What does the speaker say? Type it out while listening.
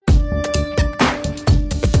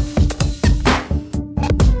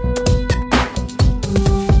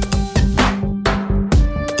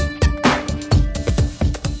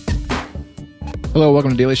Hello,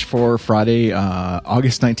 welcome to Dailysh for Friday,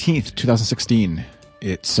 August 19th, 2016.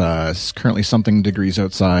 It's currently something degrees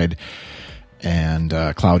outside and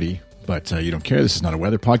cloudy, but you don't care. This is not a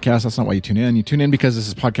weather podcast. That's not why you tune in. You tune in because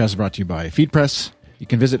this podcast is brought to you by FeedPress. You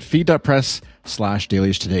can visit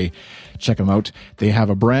feed.press/Dailysh today. Check them out. They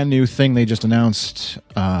have a brand new thing they just announced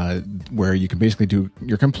where you can basically do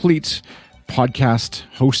your complete podcast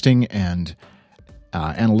hosting and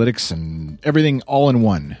analytics and everything all in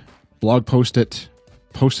one. Blog post it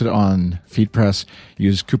on FeedPress.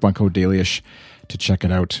 Use coupon code Dailysh to check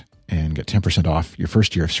it out and get 10% off your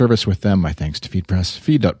first year of service with them. My thanks to FeedPress,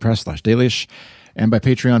 feed.press/Dailysh, and by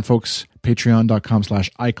Patreon folks,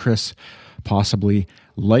 patreon.com/iChris. Possibly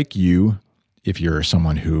like you if you're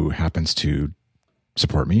someone who happens to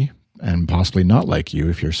support me, and possibly not like you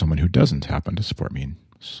if you're someone who doesn't happen to support me.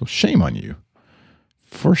 So shame on you.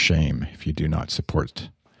 For shame if you do not support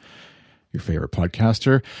your favorite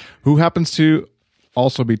podcaster, who happens to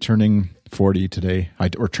also be turning 40 today,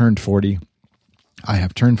 or turned 40. I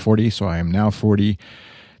have turned 40, so I am now 40.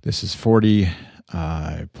 This is 40.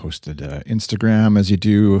 I posted Instagram, as you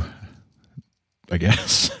do, I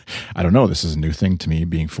guess. I don't know. This is a new thing to me,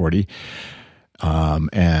 being 40.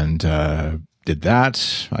 And did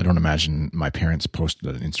that. I don't imagine my parents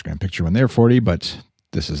posted an Instagram picture when they were 40, but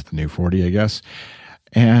this is the new 40, I guess.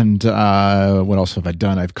 And what else have I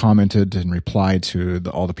done? I've commented and replied to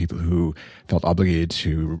all the people who felt obligated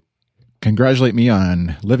to congratulate me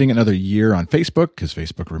on living another year on Facebook, because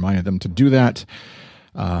Facebook reminded them to do that.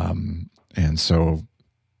 And so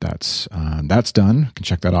that's done. You can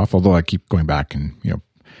check that off. Although I keep going back and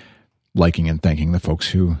liking and thanking the folks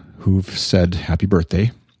who've said happy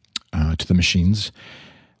birthday to the machines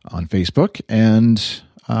on Facebook. And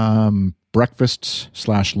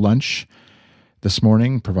breakfast/lunch this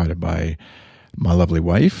morning, provided by my lovely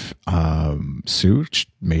wife, Sue,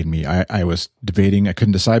 made me, I was debating, I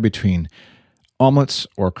couldn't decide between omelets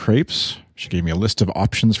or crepes. She gave me a list of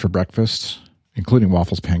options for breakfast, including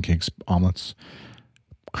waffles, pancakes, omelets,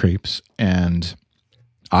 crepes, and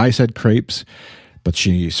I said crepes, but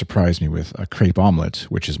she surprised me with a crepe omelet,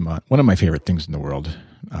 which is one of my favorite things in the world.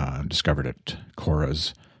 Discovered at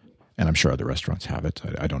Cora's, and I'm sure other restaurants have it.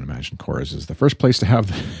 I don't imagine Cora's is the first place to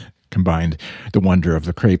have combined the wonder of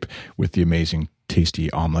the crepe with the amazing, tasty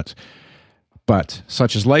omelet. But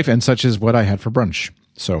such is life, and such is what I had for brunch.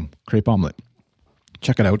 So, crepe omelet.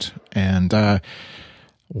 Check it out. And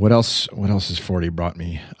what else has 40 brought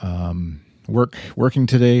me? Working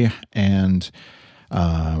today, and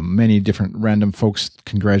many different random folks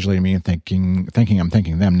congratulating me and thanking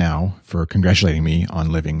them now for congratulating me on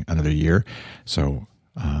living another year. So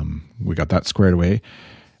we got that squared away.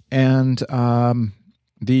 And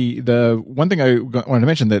the one thing I wanted to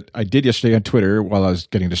mention that I did yesterday on Twitter while I was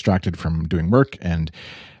getting distracted from doing work, and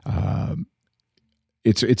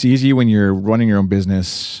it's easy when you're running your own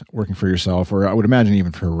business, working for yourself, or I would imagine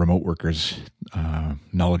even for remote workers,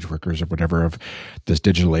 knowledge workers or whatever of this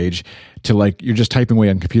digital age, to you're just typing away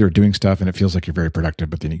on the computer doing stuff and it feels like you're very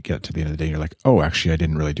productive, but then you get to the end of the day and you're like, oh, actually I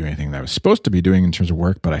didn't really do anything that I was supposed to be doing in terms of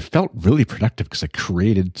work, but I felt really productive because I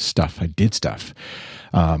created stuff, I did stuff.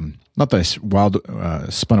 Not that I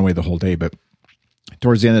spun away the whole day, but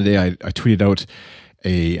towards the end of the day, I tweeted out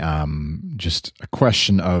just a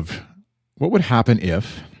question of what would happen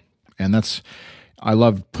if, and I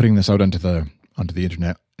love putting this out onto the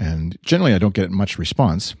internet, and generally I don't get much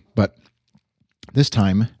response, but this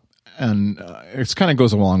time, and it kind of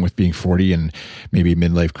goes along with being 40 and maybe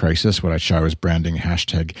midlife crisis, what I was branding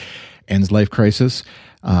 #ends life crisis.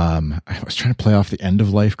 I was trying to play off the end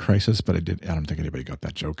of life crisis, but I don't think anybody got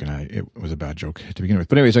that joke, and it was a bad joke to begin with.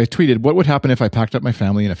 But anyways, I tweeted, what would happen if I packed up my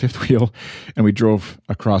family in a fifth wheel and we drove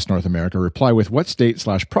across North America? Reply with what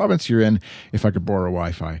state/province you're in if I could borrow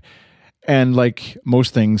Wi-Fi. And like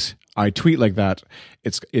most things, I tweet like that.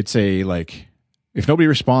 It's if nobody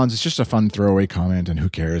responds, it's just a fun throwaway comment, and who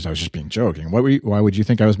cares? I was just being joking. Why would you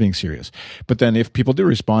think I was being serious? But then if people do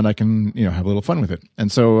respond, I can have a little fun with it.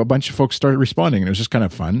 And so a bunch of folks started responding, and it was just kind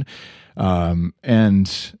of fun. And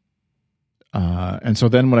so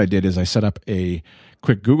then what I did is I set up a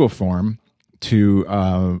quick Google form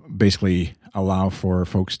to basically allow for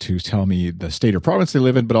folks to tell me the state or province they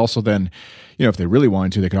live in, but also then, if they really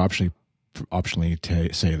wanted to, they could optionally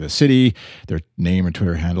say the city, their name or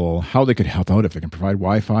Twitter handle, how they could help out, if they can provide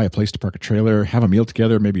Wi-Fi, a place to park a trailer, have a meal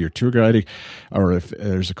together, maybe your tour guide, or if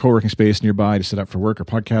there's a co-working space nearby to set up for work or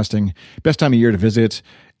podcasting, best time of year to visit,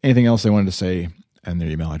 anything else they wanted to say, and their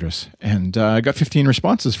email address. And I got 15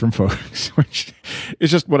 responses from folks, which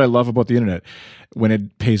is just what I love about the internet when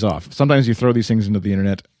it pays off. Sometimes you throw these things into the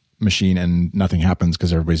internet machine and nothing happens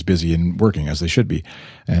because everybody's busy and working as they should be.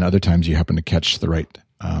 And other times you happen to catch the right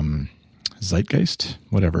zeitgeist,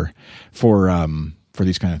 whatever, for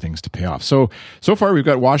these kind of things to pay off. So far we've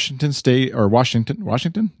got Washington, the state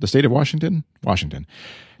of Washington.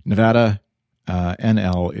 Nevada,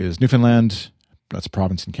 NL is Newfoundland. That's a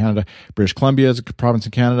province in Canada. British Columbia is a province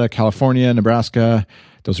in Canada. California, Nebraska.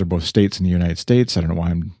 Those are both states in the United States. I don't know why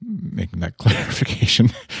I'm making that clarification.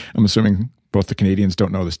 I'm assuming both the Canadians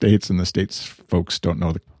don't know the states and the states folks don't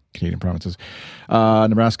know the Canadian provinces.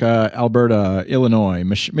 Nebraska, Alberta, Illinois,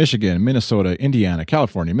 Michigan, Minnesota, Indiana,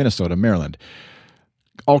 California, Minnesota, Maryland.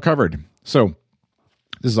 All covered. So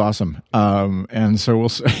this is awesome. And so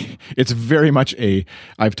it's very much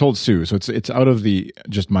I've told Sue, so it's out of the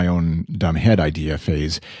just my own dumb head idea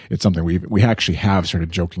phase. It's something we actually have sort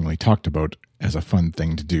of jokingly talked about as a fun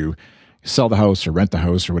thing to do. Sell the house or rent the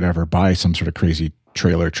house or whatever, buy some sort of crazy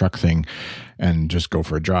trailer truck thing and just go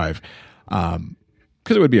for a drive.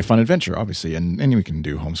 Because it would be a fun adventure, obviously. And we can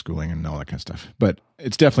do homeschooling and all that kind of stuff. But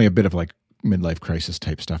it's definitely a bit of like midlife crisis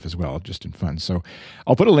type stuff as well, just in fun. So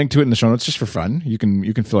I'll put a link to it in the show notes just for fun. You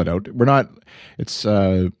can fill it out. It's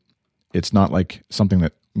not like something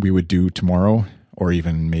that we would do tomorrow or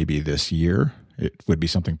even maybe this year. It would be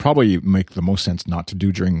something probably make the most sense not to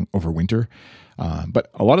do over winter. But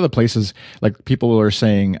a lot of the places, like people are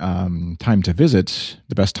saying,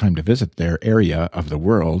 the best time to visit their area of the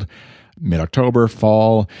world, mid-October,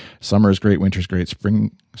 fall, summer is great, winter is great,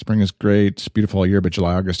 spring is great, it's beautiful all year, but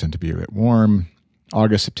July, August tend to be a bit warm.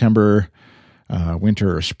 August, September,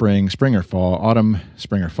 winter or spring or fall, autumn,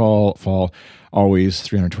 spring or fall, always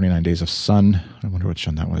 329 days of sun. I wonder which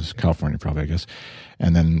one that was. California probably, I guess.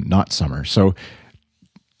 And then not summer. So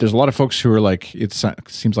there's a lot of folks who are like, it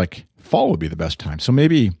seems like fall would be the best time. So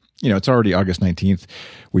maybe, it's already August 19th.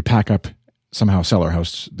 We pack up, somehow sell our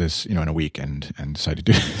house in a week and decide to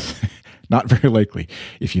do this. Not very likely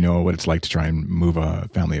if you know what it's like to try and move a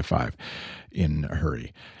family of 5 in a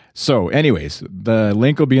hurry. So anyways, the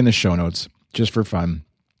link will be in the show notes just for fun.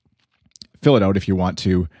 Fill it out if you want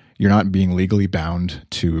to. You're not being legally bound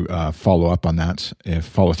to follow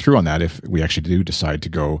through on that if we actually do decide to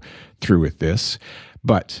go through with this.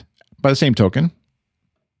 But by the same token,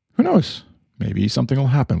 who knows? Maybe something will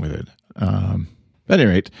happen with it. At any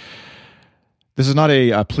rate, this is not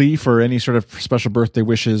a plea for any sort of special birthday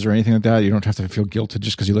wishes or anything like that. You don't have to feel guilted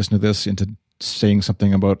just because you listen to this into saying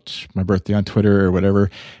something about my birthday on Twitter or whatever,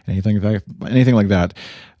 anything like that.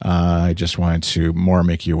 I just wanted to more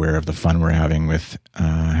make you aware of the fun we're having with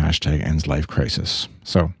 #EndsLifeCrisis.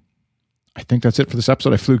 So I think that's it for this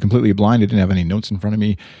episode. I flew completely blind. I didn't have any notes in front of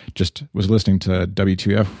me. Just was listening to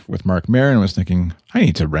W2F with Mark Maron and was thinking, I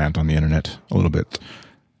need to rant on the internet a little bit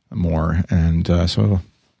more. And so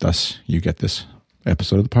thus you get this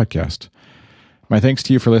episode of the podcast. My thanks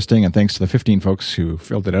to you for listening, and thanks to the 15 folks who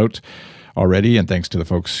filled it out already, and thanks to the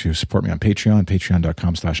folks who support me on Patreon,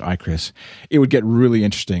 patreon.com/iChris. It would get really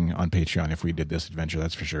interesting on Patreon if we did this adventure,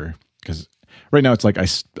 that's for sure. Because right now it's like I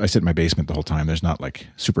sit in my basement the whole time. There's not like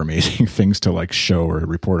super amazing things to like show or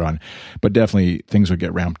report on, but definitely things would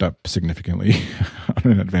get ramped up significantly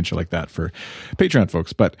on an adventure like that for Patreon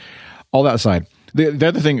folks. But all that aside, the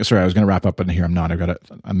other thing, sorry, I was going to wrap up, but here I'm not. I've got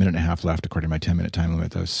a minute and a half left according to my 10-minute time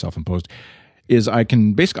limit that was self-imposed. Is I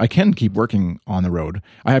can keep working on the road.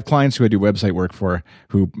 I have clients who I do website work for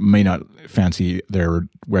who may not fancy their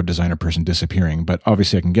web designer person disappearing, but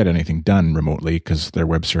obviously I can get anything done remotely because their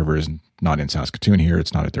web server is not in Saskatoon here.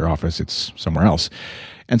 It's not at their office. It's somewhere else.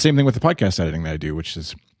 And same thing with the podcast editing that I do, which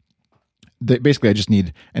is basically I just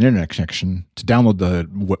need an internet connection to download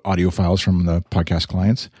the audio files from the podcast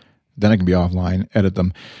clients. Then I can be offline, edit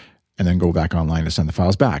them, and then go back online to send the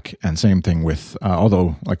files back. And same thing with,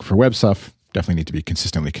 although like for web stuff, definitely need to be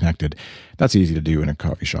consistently connected. That's easy to do in a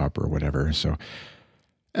coffee shop or whatever. So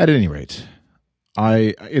at any rate,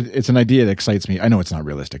 it's an idea that excites me. I know it's not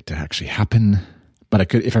realistic to actually happen,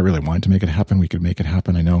 but if I really wanted to make it happen, we could make it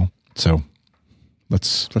happen. I know. So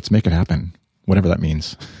let's make it happen, whatever that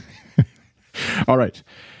means. All right.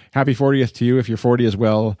 Happy 40th to you. If you're 40 as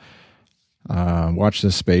well, watch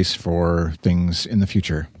this space for things in the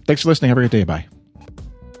future. Thanks for listening. Have a great day. Bye.